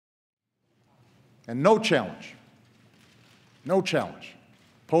And no challenge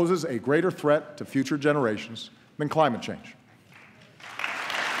poses a greater threat to future generations than climate change. –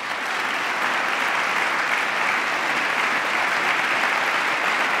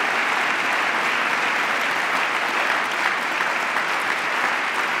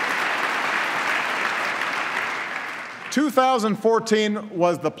 2014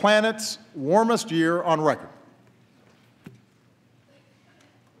 was the planet's warmest year on record.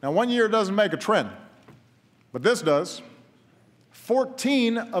 Now, one year doesn't make a trend, but this does.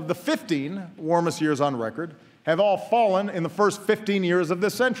 14 of the 15 warmest years on record have all fallen in the first 15 years of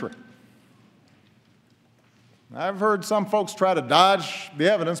this century. I've heard some folks try to dodge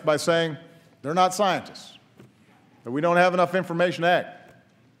the evidence by saying they're not scientists, that we don't have enough information to act.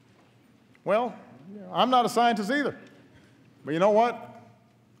 Well, I'm not a scientist either. But you know what?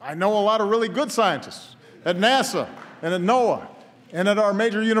 I know a lot of really good scientists at NASA and at NOAA and at our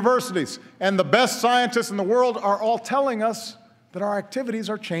major universities. And the best scientists in the world are all telling us that our activities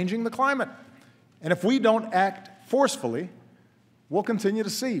are changing the climate. And if we don't act forcefully, we'll continue to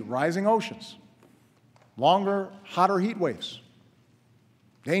see rising oceans, longer, hotter heat waves,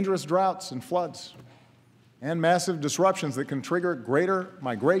 dangerous droughts and floods, and massive disruptions that can trigger greater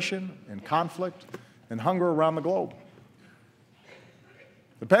migration and conflict and hunger around the globe.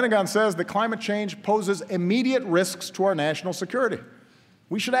 The Pentagon says that climate change poses immediate risks to our national security.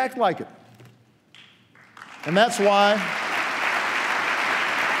 We should act like it. And that's why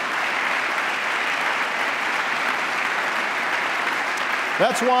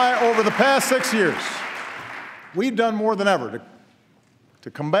over the past 6 years, we've done more than ever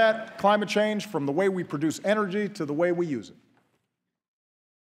to combat climate change, from the way we produce energy to the way we use it.